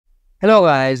Hello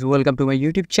guys, welcome to my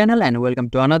YouTube channel and welcome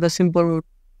to another simple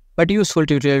but useful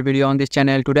tutorial video on this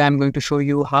channel. Today I'm going to show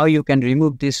you how you can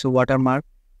remove this watermark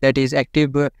that is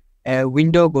active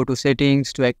window. Go to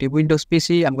settings to active Windows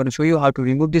PC. I'm going to show you how to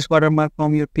remove this watermark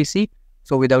from your PC.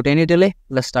 So without any delay,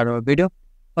 let's start our video.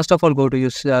 First of all, go to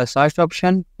your search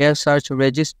option. Here search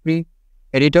registry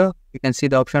editor. You can see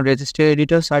the option registry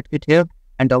editor. Search it here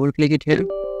and double click it here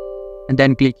and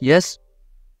then click yes.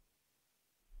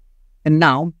 And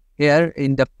now here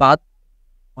in the path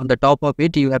on the top of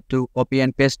it, you have to copy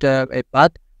and paste a path.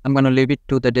 I'm going to leave it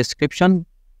to the description.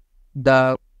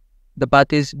 The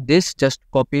path is this. Just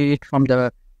copy it from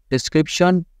the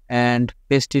description and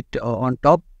paste it on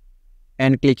top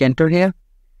and click enter here.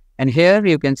 And here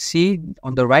you can see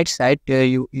on the right side,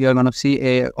 you're going to see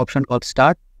a option called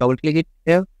start. Double click it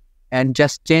here and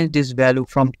just change this value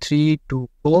from 3 to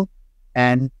 4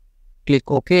 and click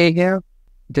OK here.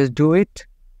 Just do it.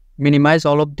 Minimize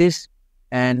all of this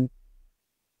and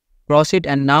cross it,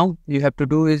 and now you have to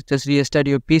do is just restart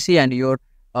your PC and your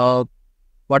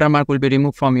watermark will be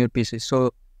removed from your PC.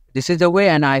 So this is the way,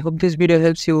 and I hope this video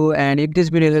helps you, and if this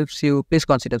video helps you, please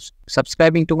consider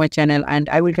subscribing to my channel, and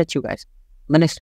I will catch you guys in the next